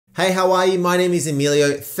Hey, how are you? My name is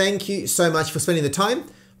Emilio. Thank you so much for spending the time.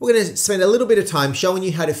 We're going to spend a little bit of time showing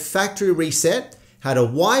you how to factory reset, how to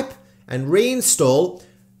wipe and reinstall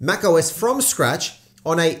macOS from scratch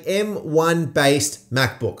on a M1 based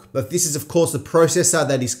MacBook. But this is of course the processor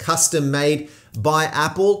that is custom made by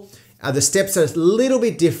Apple. The steps are a little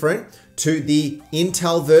bit different to the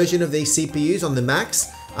Intel version of these CPUs on the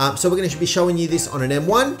Macs. So we're going to be showing you this on an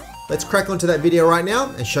M1. Let's crack onto that video right now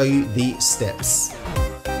and show you the steps.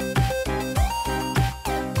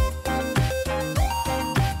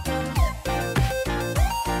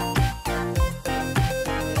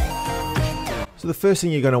 So the first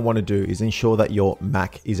thing you're going to want to do is ensure that your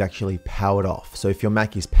Mac is actually powered off. So if your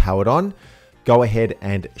Mac is powered on, go ahead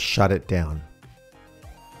and shut it down.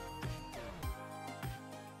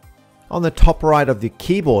 On the top right of the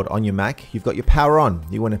keyboard on your Mac, you've got your power on.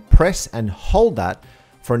 You want to press and hold that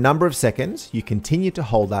for a number of seconds. You continue to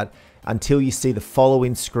hold that until you see the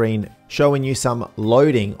following screen showing you some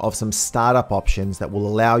loading of some startup options that will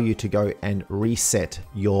allow you to go and reset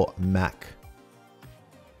your Mac.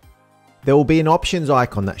 There will be an options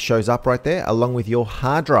icon that shows up right there along with your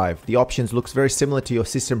hard drive. The options looks very similar to your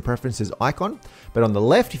system preferences icon, but on the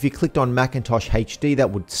left, if you clicked on Macintosh HD,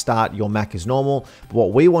 that would start your Mac as normal. But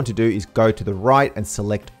what we want to do is go to the right and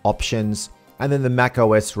select options, and then the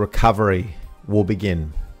macOS recovery will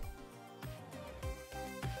begin.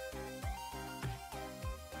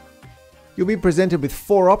 You'll be presented with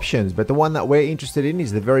 4 options, but the one that we're interested in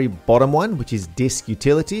is the very bottom one, which is disk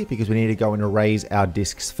utility, because we need to go and erase our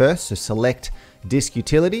disks first. So select disk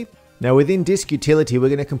utility. Now within disk utility, we're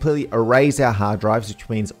going to completely erase our hard drives, which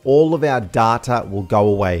means all of our data will go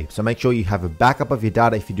away. So make sure you have a backup of your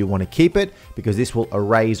data if you do want to keep it, because this will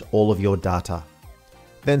erase all of your data.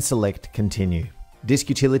 Then select continue. Disk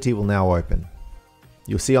utility will now open.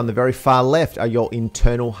 You'll see on the very far left are your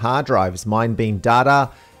internal hard drives, mine being data,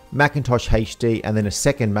 Macintosh HD, and then a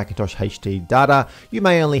second Macintosh HD data. You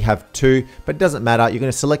may only have 2, but it doesn't matter. You're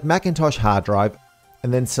going to select Macintosh hard drive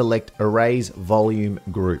and then select erase volume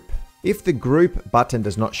group. If the group button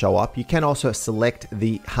does not show up, you can also select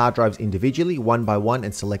the hard drives individually one by one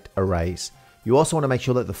and select erase. You also want to make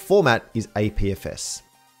sure that the format is APFS.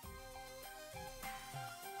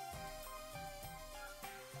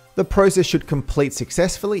 The process should complete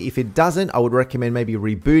successfully. If it doesn't, I would recommend maybe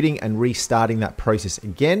rebooting and restarting that process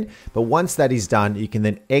again. But once that is done, you can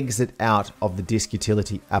then exit out of the disk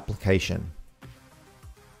utility application.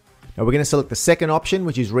 Now we're going to select the second option,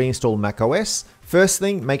 which is reinstall macOS. First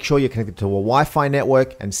thing, make sure you're connected to a Wi-Fi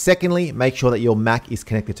network. And secondly, make sure that your Mac is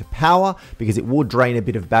connected to power, because it will drain a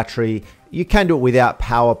bit of battery. You can do it without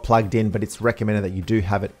power plugged in, but it's recommended that you do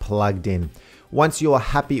have it plugged in. Once you are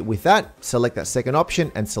happy with that, select that second option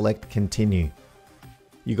and select continue.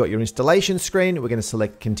 You got your installation screen. We're going to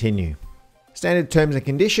select continue. Standard terms and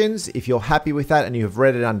conditions. If you're happy with that and you have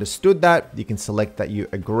read and understood that, you can select that you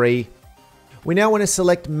agree. We now want to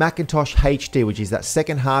select Macintosh HD, which is that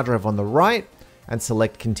second hard drive on the right, and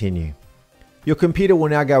select continue. Your computer will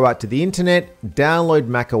now go out to the internet, download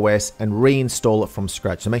macOS and reinstall it from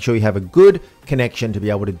scratch. So make sure you have a good connection to be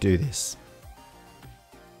able to do this.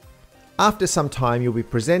 After some time, you'll be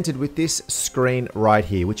presented with this screen right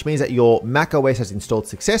here, which means that your macOS has installed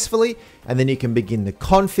successfully, and then you can begin the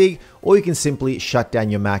config, or you can simply shut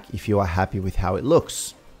down your Mac if you are happy with how it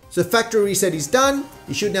looks. So factory reset is done.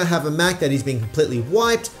 You should now have a Mac that is being completely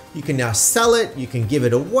wiped. You can now sell it, you can give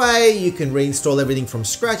it away, you can reinstall everything from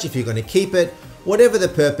scratch if you're going to keep it. Whatever the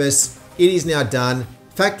purpose, it is now done.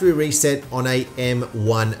 Factory reset on a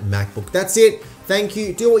M1 MacBook. That's it. Thank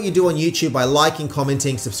you. Do what you do on YouTube by liking,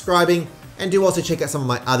 commenting, subscribing, and do also check out some of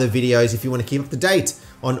my other videos if you want to keep up to date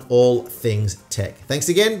on all things tech. Thanks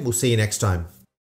again. We'll see you next time.